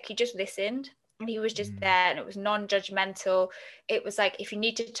coach, like he just listened and he was just there, and it was non-judgmental. It was like, if you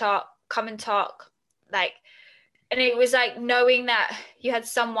need to talk, come and talk, like, and it was like knowing that you had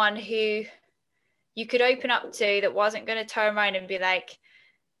someone who you could open up to that wasn't going to turn around and be like,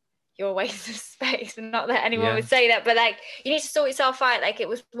 you're a waste of space. And not that anyone would say that, but like, you need to sort yourself out. Like, it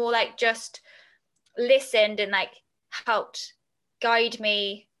was more like just listened and like helped guide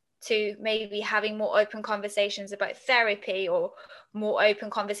me to maybe having more open conversations about therapy, or more open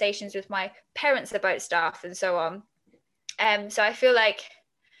conversations with my parents about stuff and so on. So I feel like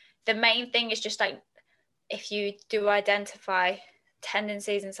the main thing is just like, if you do identify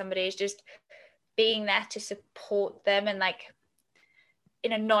tendencies in somebody, is just being there to support them, and like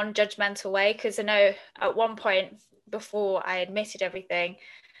in a non-judgmental way. Because I know at one point before I admitted everything,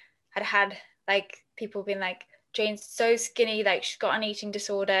 I'd had like people being like, Jane's so skinny, like she's got an eating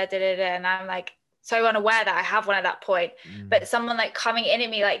disorder, and I'm like so unaware that I have one at that point. But someone like coming in at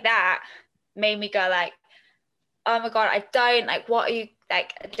me like that made me go like, oh my god, I don't, like, what are you,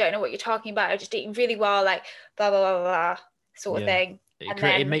 like, I don't know what you're talking about, I'm just eating really well, like blah blah blah blah, sort of thing.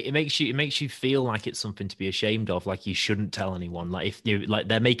 It makes you feel like it's something to be ashamed of, like you shouldn't tell anyone, like if you like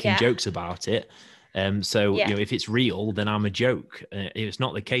they're making jokes about it. So if it's real, then I'm a joke. It's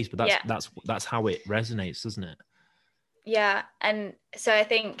not the case, but that's how it resonates, doesn't it? Yeah. And so I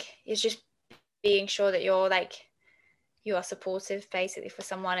think it's just being sure that you are supportive basically for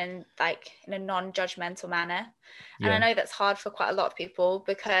someone, and like in a non-judgmental manner. And I know that's hard for quite a lot of people,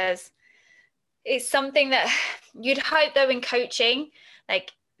 because it's something that you'd hope though in coaching,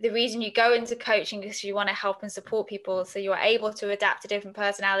 like the reason you go into coaching is you want to help and support people, so you're able to adapt to different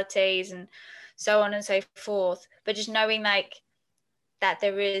personalities and so on and so forth. But just knowing like that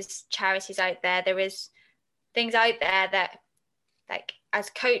there is charities out there is things out there that, like, as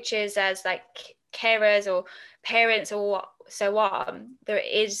coaches, as like carers or parents or so on, there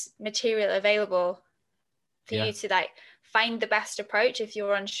is material available for you to like find the best approach if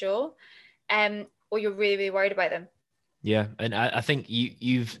you're unsure, or you're really, really worried about them. Yeah. And I think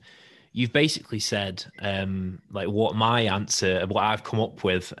you've basically said like what my answer, what I've come up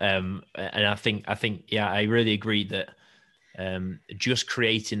with, and I think I really agree that just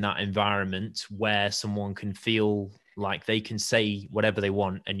creating that environment where someone can feel like they can say whatever they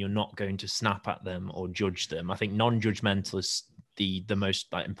want and you're not going to snap at them or judge them. I think non-judgmental is the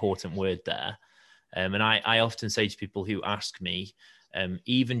most like important word there. And I often say to people who ask me,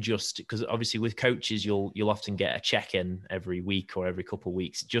 even just because obviously with coaches you'll often get a check-in every week or every couple of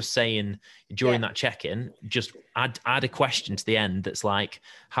weeks, just saying during that check-in, just add a question to the end that's like,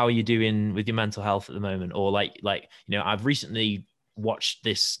 how are you doing with your mental health at the moment? Or like I've recently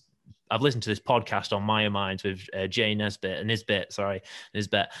I've listened to this podcast on My Mind with Jay Nisbet. And that's all right.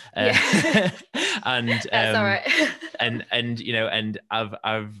 and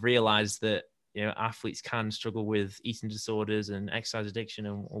I've realized that athletes can struggle with eating disorders and exercise addiction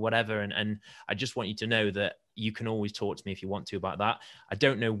and whatever. And I just want you to know that you can always talk to me if you want to about that.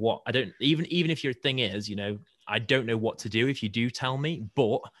 Even if your thing is, I don't know what to do if you do tell me,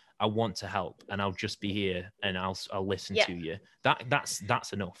 but I want to help and I'll just be here and I'll listen to you.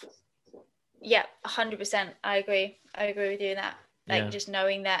 That's enough. Yeah, 100%. I agree with you in that. Like just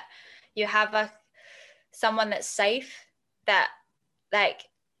knowing that you have someone that's safe, that like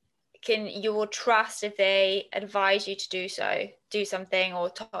you will trust if they advise you to do something or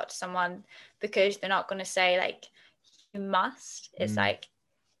talk to someone, because they're not going to say like you must. It's like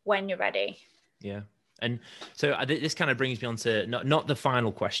when you're ready. Yeah. And so this kind of brings me on to not the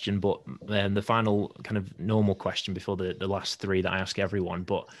final question, but the final kind of normal question before the last three that I ask everyone.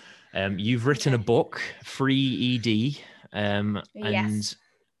 But you've written a book, Free ED, and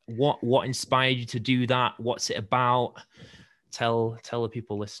what inspired you to do that? What's it about? Tell the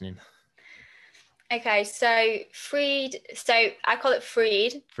people listening. Okay, so Freed, so I call it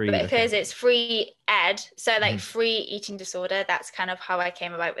Freed because it's free ed. So like free eating disorder, that's kind of how I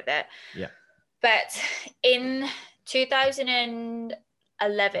came about with it. Yeah. But in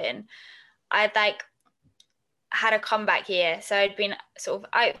 2011, I'd like had a comeback year. So I'd been sort of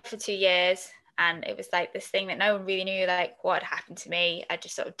out for 2 years, and it was like this thing that no one really knew like what had happened to me. I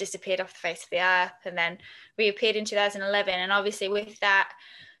just sort of disappeared off the face of the earth and then reappeared in 2011. And obviously with that,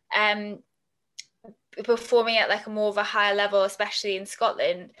 performing at like a more of a higher level, especially in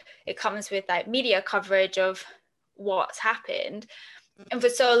Scotland, it comes with like media coverage of what's happened. And for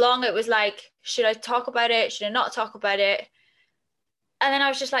so long it was like, should I talk about it? Should I not talk about it? And then I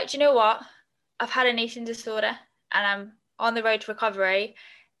was just like, do you know what? I've had an eating disorder and I'm on the road to recovery.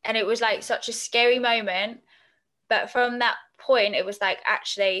 And it was like such a scary moment. But from that point, it was like,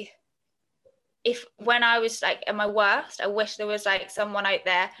 actually, when I was like at my worst, I wish there was like someone out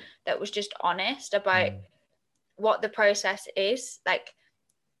there that was just honest about what the process is, like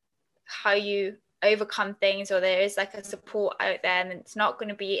how you overcome things, or there is like a support out there, and it's not going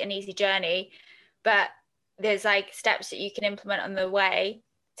to be an easy journey, but there's like steps that you can implement on the way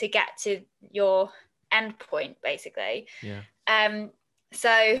to get to your end point, basically.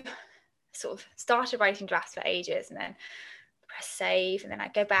 So sort of started writing drafts for ages, and then press save, and then I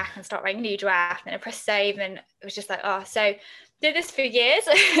go back and start writing a new draft, and then I press save, and it was just like, oh, so did this for years.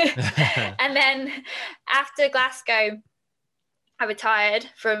 And then after Glasgow, I retired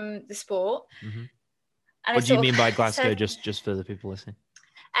from the sport. And what do you mean by Glasgow, just for the people listening?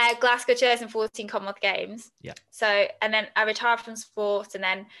 Glasgow 2014 Commonwealth Games. Yeah. So, and then I retired from sport, and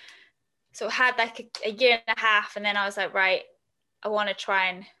then sort of had like a year and a half, and then I was like, right, I want to try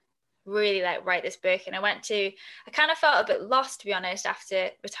and really like write this book. And I kind of felt a bit lost, to be honest, after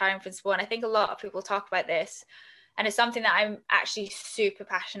retiring from sport. And I think a lot of people talk about this, and it's something that I'm actually super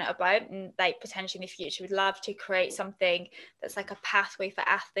passionate about, and like potentially in the future would love to create something that's like a pathway for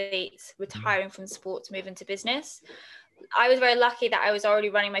athletes retiring from sport to move into business. I was very lucky that I was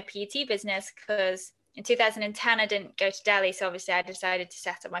already running my PT business, because in 2010 I didn't go to Delhi, so obviously I decided to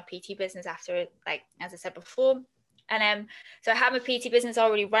set up my PT business after, like as I said before. And so I had my PT business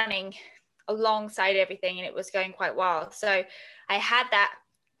already running alongside everything, and it was going quite well. So I had that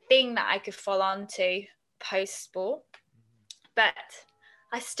thing that I could fall on to post sport, but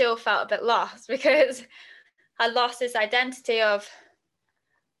I still felt a bit lost, because I lost this identity of,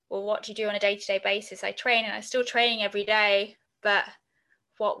 well, what do you do on a day-to-day basis? I train, and I'm still training every day, but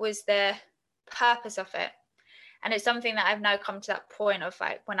what was the purpose of it? And it's something that I've now come to that point of,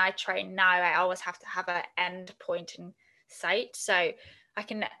 like, when I train now, I always have to have an end point in sight. So I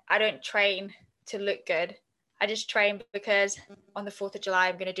don't train to look good. I just train because on the 4th of July,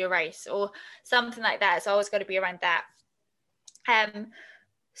 I'm going to do a race or something like that. It's always got to be around that.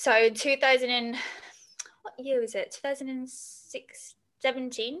 So in 2000, what year was it?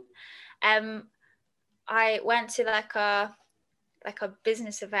 2017. I went to like a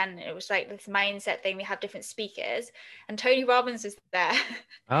business event. It was like this mindset thing. We have different speakers, and Tony Robbins was there.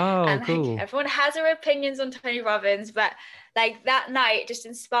 Oh, and cool. Like, everyone has their opinions on Tony Robbins, but like that night just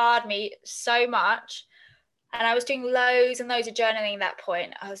inspired me so much. And I was doing loads and loads of journaling at that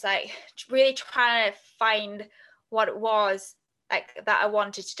point. I was like really trying to find what it was like that I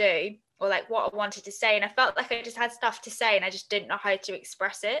wanted to do, or like what I wanted to say. And I felt like I just had stuff to say, and I just didn't know how to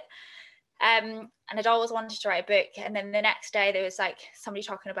express it. And I'd always wanted to write a book. And then the next day there was like somebody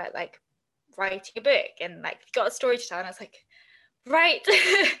talking about like writing a book and like got a story to tell. And I was like, right.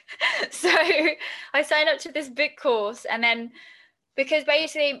 So I signed up to this book course. And then because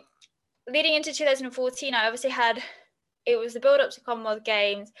basically leading into 2014, I obviously it was the build up to Commonwealth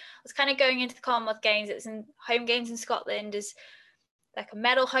Games. I was kind of going into the Commonwealth Games. It was in home games in Scotland as like a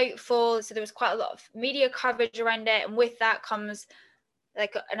medal hopeful. So there was quite a lot of media coverage around it. And with that comes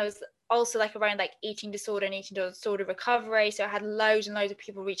like, and I was also like around like eating disorder and eating disorder recovery. So I had loads and loads of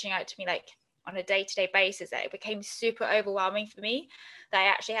people reaching out to me like on a day-to-day basis. That it became super overwhelming for me that I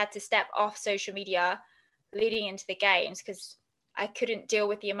actually had to step off social media leading into the games, because I couldn't deal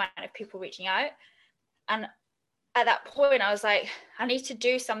with the amount of people reaching out. And at that point I was like, I need to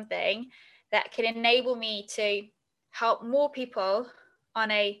do something that can enable me to help more people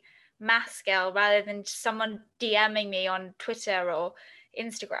on a mass scale rather than just someone DMing me on Twitter or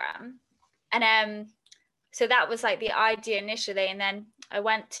Instagram. And so that was like the idea initially. And then I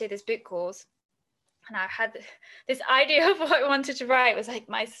went to this book course and I had this idea of what I wanted to write. It was like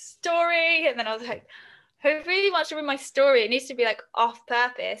my story. And then I was like, I really want to read my story. It needs to be like off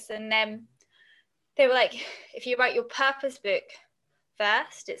purpose. And then they were like, if you write your purpose book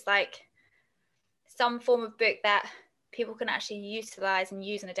first, it's like some form of book that people can actually utilize and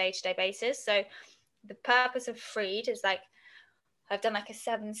use on a day-to-day basis. So the purpose of Freed is like, I've done like a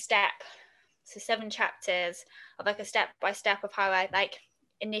 7-step, so 7 chapters of like a step-by-step of how I like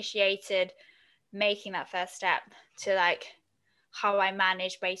initiated making that first step to like how I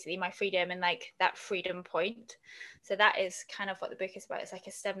manage basically my freedom and like that freedom point. So that is kind of what the book is about. It's like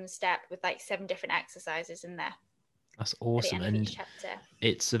a 7-step with like 7 different exercises in there. That's awesome. And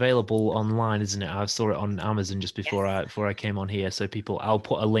it's available online, isn't it? I saw it on Amazon just before I came on here. So I'll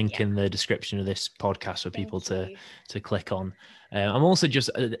put a link in the description of this podcast for people to click on. I'm also just,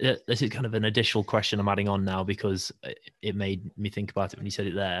 this is kind of an additional question I'm adding on now because it made me think about it when you said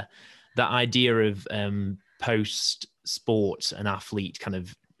it there. That idea of post sports and athlete kind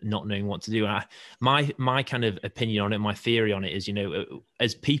of not knowing what to do. And my kind of opinion on it, my theory on it is,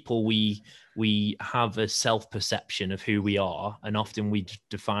 as people, we have a self-perception of who we are, and often we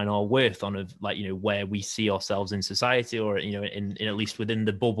define our worth on where we see ourselves in society, or in at least within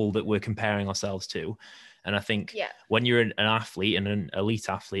the bubble that we're comparing ourselves to. And I think when you're an athlete and an elite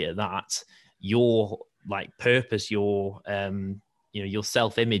athlete at that, your like purpose, your your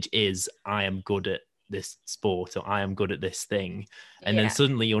self-image is, I am good at this sport, or I am good at this thing. And then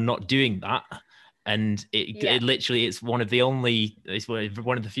suddenly you're not doing that. And it literally, it's one of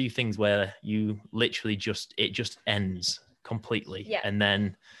the few things where you literally it just ends completely. Yeah. And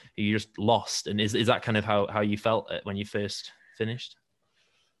then you're just lost. And is that kind of how you felt when you first finished?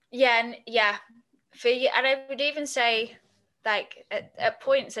 Yeah. And and I would even say like at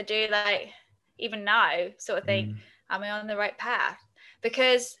points I do like even now sort of think, am I on the right path?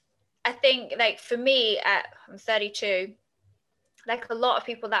 Because I think like for me I'm 32, like a lot of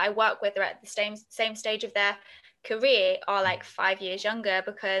people that I work with are at the same stage of their career are like 5 years younger,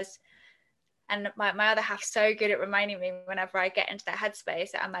 and my other half's so good at reminding me whenever I get into that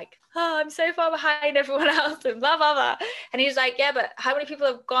headspace that I'm like, oh, I'm so far behind everyone else and blah, blah, blah. And he's like, yeah, but how many people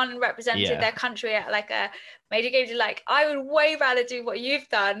have gone and represented their country at like a major games? Like, I would way rather do what you've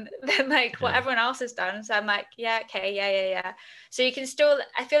done than like what everyone else has done. So I'm like, yeah, okay, yeah. So you can still,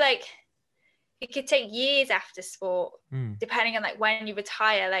 I feel like it could take years after sport, depending on like when you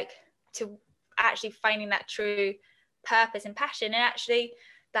retire, like to actually finding that true purpose and passion. And actually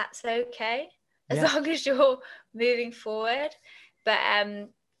that's okay as long as you're moving forward. But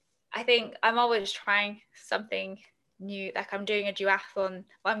I think I'm always trying something new. Like I'm doing a duathlon.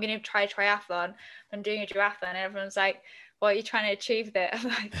 Well, I'm going to try a triathlon. I'm doing a duathlon and everyone's like, what are you trying to achieve there? I'm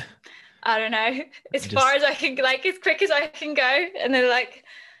like, I don't know, far as I can, like as quick as I can go. And they're like,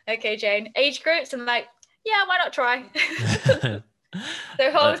 okay, Jane, age groups? I'm like, yeah, why not try? So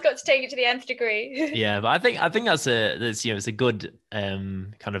I've always got to take it to the nth degree. Yeah, but I think that's it's a good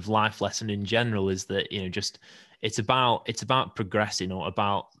kind of life lesson in general, is that just it's about progressing, or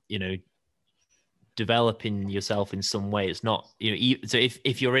about developing yourself in some way. It's not so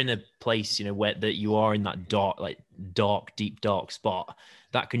if you're in a place where that you are in that deep dark spot,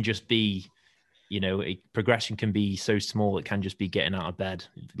 that can just be progression can be so small. It can just be getting out of bed.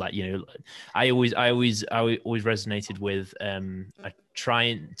 Like, I always resonated with, try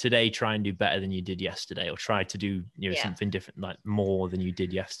and do better than you did yesterday, or try to do, something different, like more than you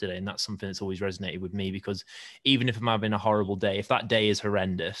did yesterday. And that's something that's always resonated with me, because even if I'm having a horrible day, if that day is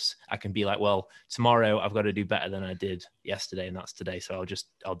horrendous, I can be like, well, tomorrow I've got to do better than I did yesterday. And that's today. So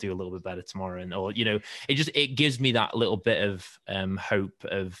I'll do a little bit better tomorrow. And, or, it gives me that little bit of, hope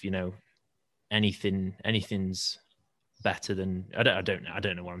of, anything's better than I don't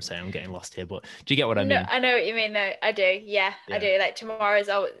know what I'm saying. I'm getting lost here, but do you get what I mean? No, I know what you mean though. I do. Yeah, I do. Like tomorrow's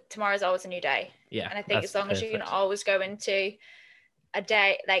always a new day. Yeah. And I think as long as you can always go into a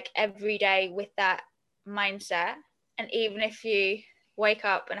day, like every day, with that mindset, and even if you wake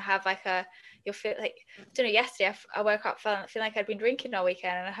up and have like you'll feel like, I don't know, yesterday I woke up feeling like I'd been drinking all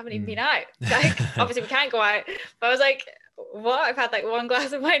weekend and I haven't even been out. Like obviously we can't go out, but I was like, what? I've had like one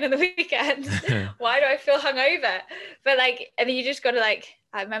glass of wine on the weekend. Why do I feel hungover? But like, and then you just got to like,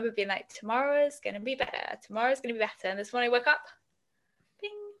 I remember being like, tomorrow's going to be better. And this morning I woke up,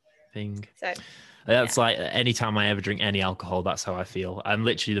 bing. So that's like anytime I ever drink any alcohol, that's how I feel. I'm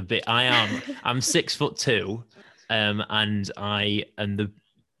literally I'm 6'2", and I am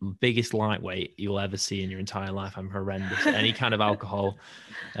biggest lightweight you'll ever see in your entire life. I'm horrendous. Any kind of alcohol,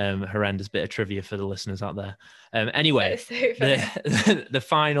 horrendous. Bit of trivia for the listeners out there. Anyway, So the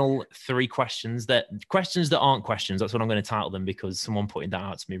final three questions that aren't questions. That's what I'm going to title them, because someone pointed that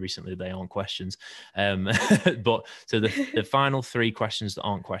out to me recently. They aren't questions. But so the final three questions that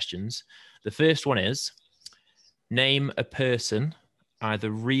aren't questions. The first one is, name a person,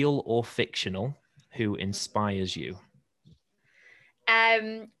 either real or fictional, who inspires you.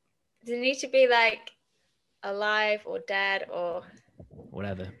 Does it need to be like alive or dead or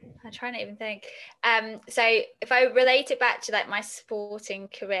whatever? I'm trying to even think. So if I relate it back to like my sporting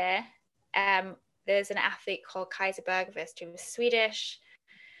career, there's an athlete called Kajsa Bergqvist who was Swedish.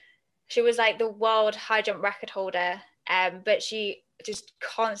 She was like the world high jump record holder, but she just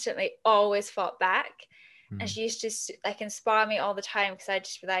constantly always fought back. And she used to just like inspire me all the time, because I'd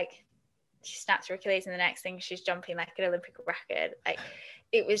just be like, she snaps her Achilles and the next thing she's jumping like an Olympic record. Like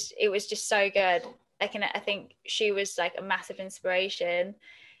it was just so good. Like, and I think she was like a massive inspiration.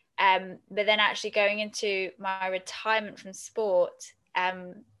 But then actually going into my retirement from sport,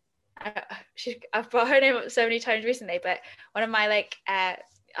 I've brought her name up so many times recently, but one of my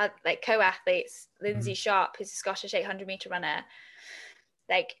co-athletes, Lindsay Sharp, who's a Scottish 800 meter runner,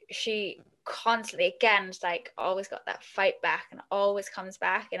 like she constantly, again, like always got that fight back and always comes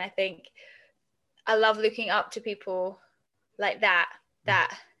back. And I think I love looking up to people like that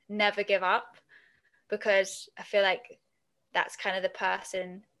never give up, because I feel like that's kind of the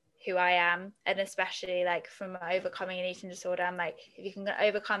person who I am. And especially like from overcoming an eating disorder, I'm like, if you can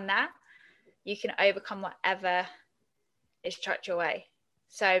overcome that, you can overcome whatever is chucked your way.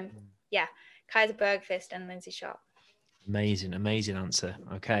 So yeah, Kajsa Bergqvist and Lindsay Sharp. Amazing answer.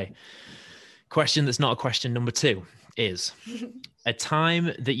 Okay. Question that's not a question, number 2 is a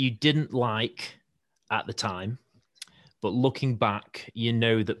time that you didn't like at the time, but looking back, you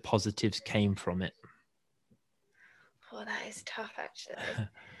know that positives came from it. Oh, that is tough, actually.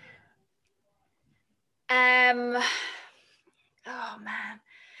 Oh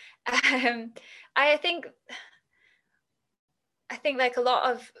man. I think like a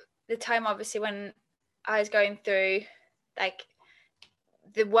lot of the time, obviously, when I was going through like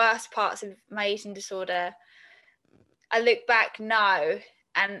the worst parts of my eating disorder, I look back now,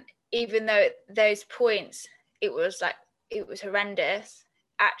 and even though those points, it was horrendous,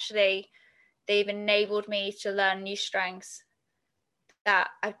 actually they've enabled me to learn new strengths that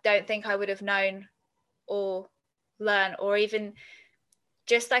I don't think I would have known or learn, or even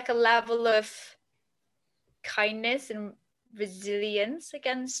just like a level of kindness and resilience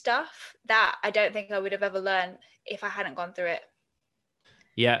against stuff that I don't think I would have ever learned if I hadn't gone through it.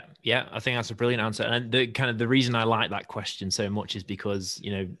 Yeah, I think that's a brilliant answer. And the reason I like that question so much is because,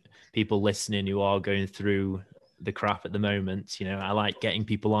 you know, people listening who are going through the crap at the moment, you know, I like getting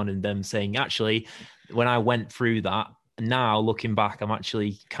people on and them saying, actually, when I went through that, now looking back, I'm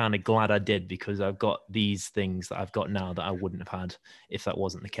actually kind of glad I did, because I've got these things that I've got now that I wouldn't have had if that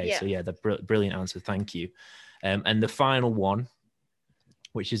wasn't the case. Yeah. So yeah, the brilliant answer. Thank you. And the final one,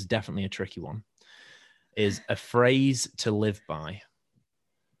 which is definitely a tricky one, is a phrase to live by.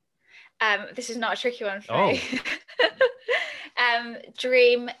 This is not a tricky one for me.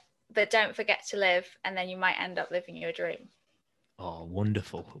 Dream, but don't forget to live, and then you might end up living your dream. Oh,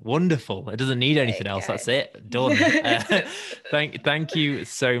 wonderful. It doesn't need anything else. That's it. Done. Thank you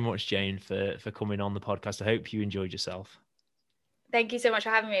so much, Jane, for coming on the podcast. I hope you enjoyed yourself. Thank you so much for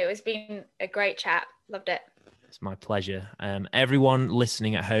having me. It's been a great chat. Loved it. It's my pleasure. Everyone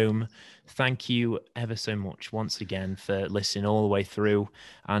listening at home, thank you ever so much once again for listening all the way through,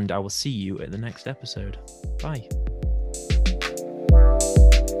 and I will see you at the next episode. Bye.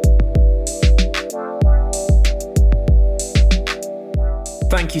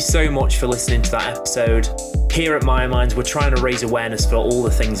 Thank you so much for listening to that episode. Here at My Minds, we're trying to raise awareness for all the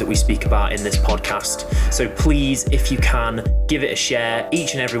things that we speak about in this podcast. So please, if you can, give it a share.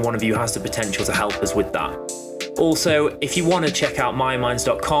 Each and every one of you has the potential to help us with that. Also, if you want to check out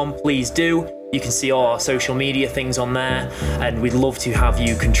myminds.com, please do. You can see all our social media things on there, and we'd love to have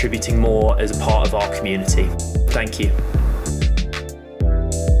you contributing more as a part of our community. Thank you.